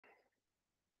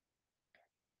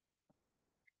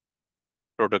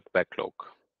Product backlog.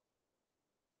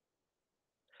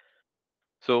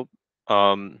 So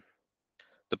um,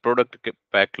 the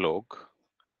backlog,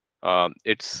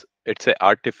 it's a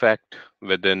artifact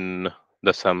within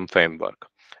the SUM framework,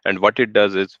 and what it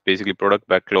does is basically product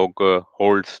backlog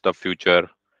holds the future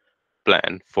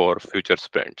plan for future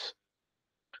sprints.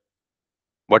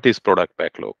 What is product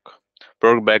backlog?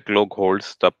 Product backlog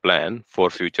holds the plan for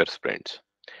future sprints.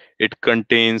 It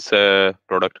contains a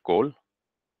product goal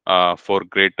for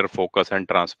greater focus and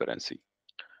transparency.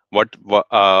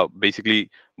 Basically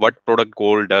what product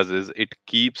goal does is it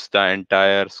keeps the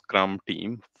entire Scrum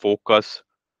team focus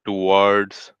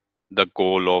towards the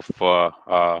goal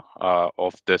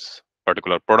of this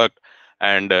particular product,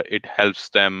 and it helps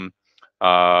them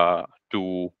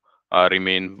to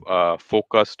remain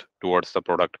focused towards the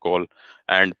product goal.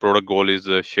 And product goal is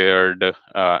shared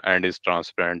and is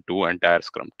transparent to entire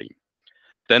Scrum team.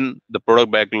 Then the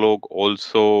product backlog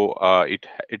also it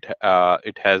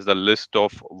has the list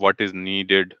of what is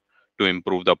needed to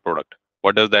improve the product.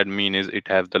 What does that mean is it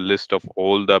has the list of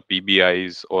all the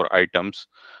PBIs or items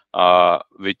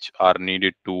which are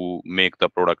needed to make the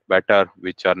product better,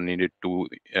 which are needed to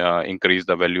increase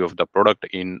the value of the product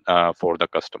in for the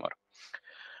customer.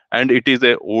 And it is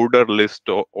a ordered list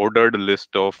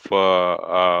of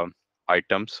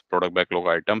items, product backlog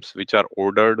items, which are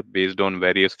ordered based on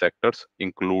various factors,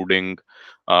 including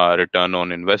return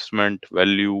on investment,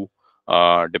 value,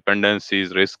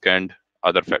 dependencies, risk, and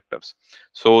other factors.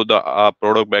 So the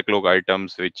product backlog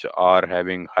items which are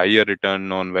having higher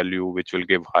return on value, which will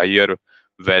give higher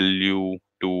value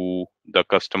to the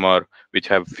customer, which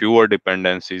have fewer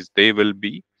dependencies, uh, they will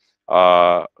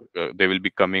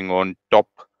be coming on top,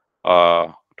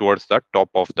 towards the top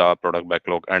of the product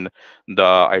backlog. And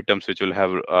the items which will have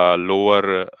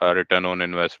lower return on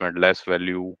investment, less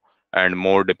value, and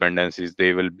more dependencies,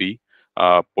 they will be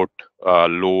put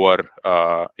lower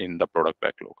in the product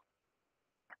backlog.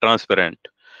 Transparent.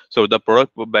 So the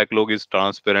product backlog is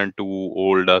transparent to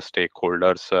all the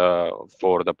stakeholders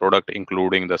for the product,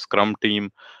 including the Scrum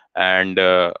team and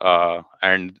the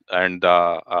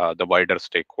wider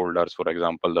stakeholders, for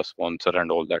example, the sponsor and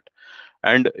all that.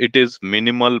 And it is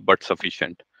minimal but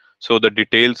sufficient. So the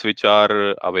details which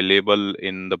are available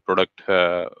in the product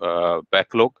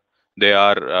backlog, they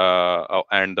are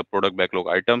and the product backlog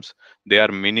items, they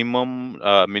are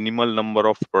minimal number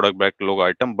of product backlog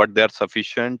item, but they are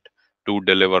sufficient to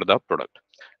deliver the product.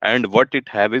 And what it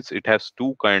have is it has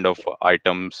two kind of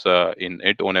items in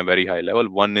it on a very high level.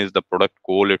 One is the product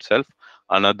goal itself,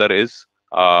 another is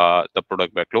the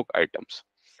product backlog items.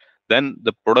 Then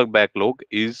the product backlog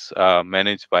is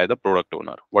managed by the product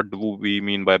owner. What do we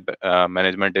mean by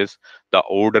management is the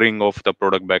ordering of the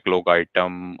product backlog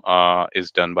item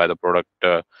is done by the product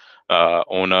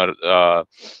owner.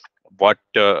 What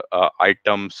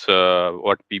items,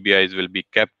 what PBIs will be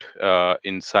kept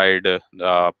inside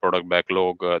the product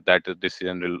backlog, that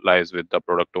decision lies with the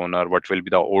product owner. What will be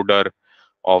the order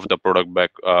of the product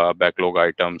backlog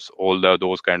items, all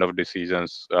those kind of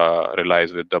decisions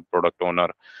relies with the product owner.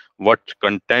 What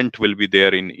content will be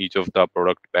there in each of the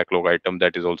product backlog item,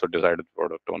 that is also decided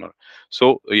product owner.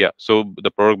 So yeah, so the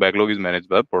product backlog is managed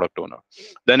by product owner.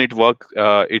 Then it works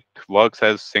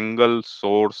as single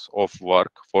source of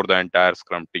work for the entire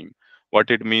Scrum team. What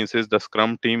it means is the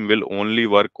Scrum team will only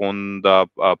work on the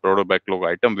product backlog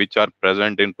item which are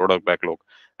present in product backlog.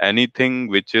 Anything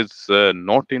which is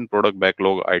not in product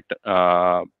backlog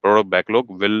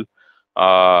will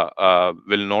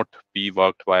not be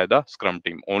worked by the Scrum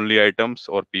team. Only items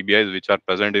or PBIs which are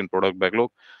present in product backlog,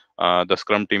 the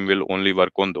Scrum team will only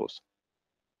work on those.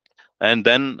 And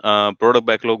then product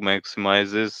backlog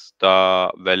maximizes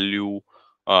the value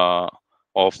uh,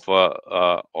 of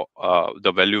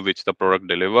the value which the product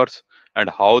delivers. And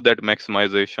how that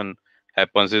maximization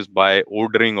happens is by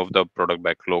ordering of the product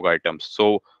backlog items.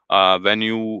 So when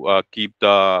you keep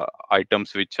the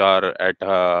items which are at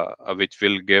which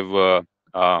will give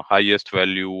highest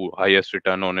value, highest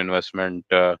return on investment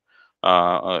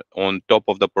on top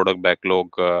of the product backlog,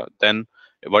 then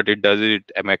what it does is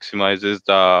it maximizes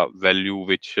the value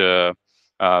which will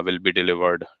be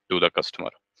delivered to the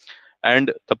customer.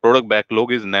 And the product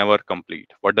backlog is never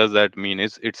complete. What does that mean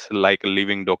is it's like a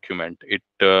living document.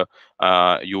 You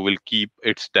will keep,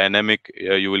 it's dynamic.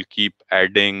 You will keep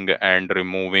adding and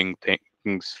removing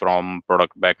things from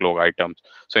product backlog items.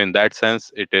 So in that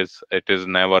sense, it is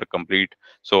never complete.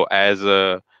 So as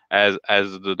the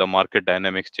market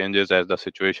dynamics changes, as the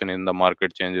situation in the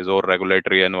market changes or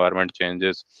regulatory environment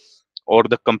changes, or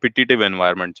the competitive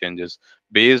environment changes.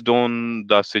 Based on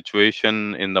the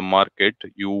situation in the market,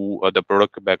 the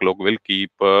product backlog will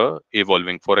keep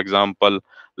evolving. For example,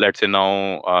 let's say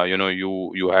now,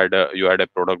 you had a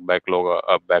product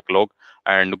backlog,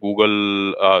 and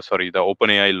Google, sorry, the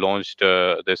OpenAI launched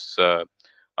this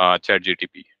chat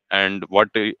GTP. And what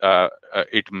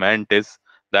it meant is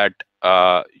that,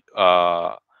 uh,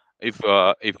 uh, if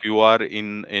you are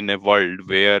in a world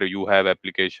where you have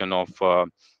application of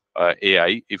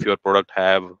AI, if your product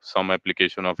have some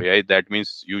application of AI, that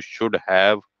means you should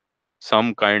have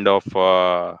some kind of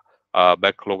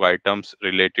backlog items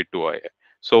related to AI.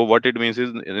 So what it means is,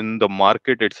 in the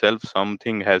market itself,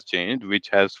 something has changed, which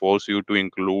has forced you to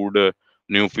include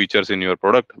new features in your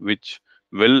product, which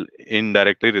will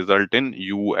indirectly result in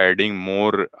you adding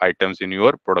more items in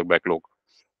your product backlog.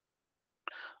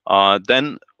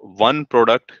 Then one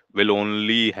product will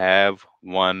only have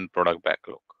one product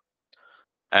backlog,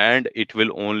 and it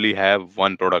will only have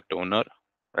one product owner,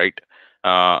 right?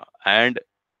 And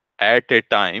at a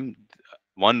time,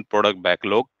 one product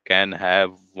backlog can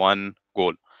have one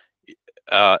goal.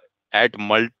 uh, at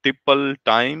multiple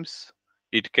times,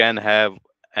 it can have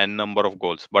n number of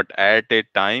goals, but at a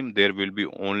time there will be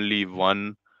only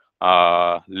one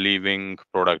living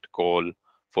product goal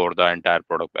for the entire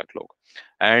product backlog.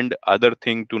 And other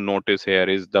thing to notice here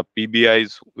is the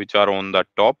PBIs which are on the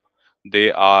top.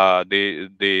 They are they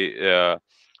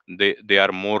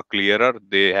are more clearer.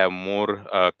 They have more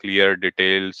clear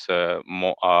details, for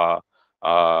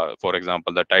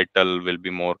example, the title will be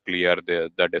more clear,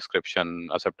 the description,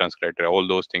 acceptance criteria, all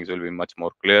those things will be much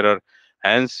more clearer.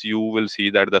 Hence you will see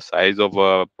that the size of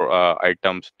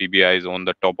items PBIs on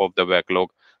the top of the backlog,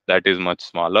 that is much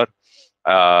smaller.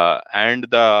 And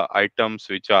the items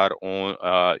which are on,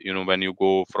 when you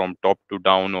go from top to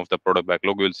down of the product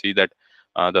backlog, you'll see that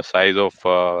the size of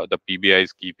the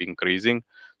PBIs keep increasing.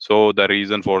 So the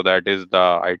reason for that is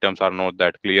the items are not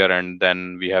that clear, and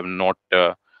then we have not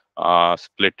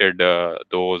splitted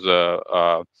those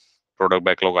product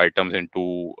backlog items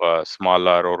into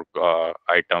smaller or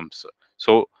items.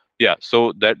 So yeah,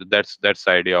 so that's the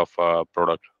idea of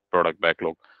product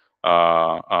backlog.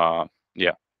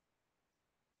 Yeah.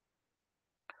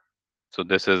 So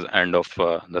this is end of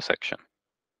the section.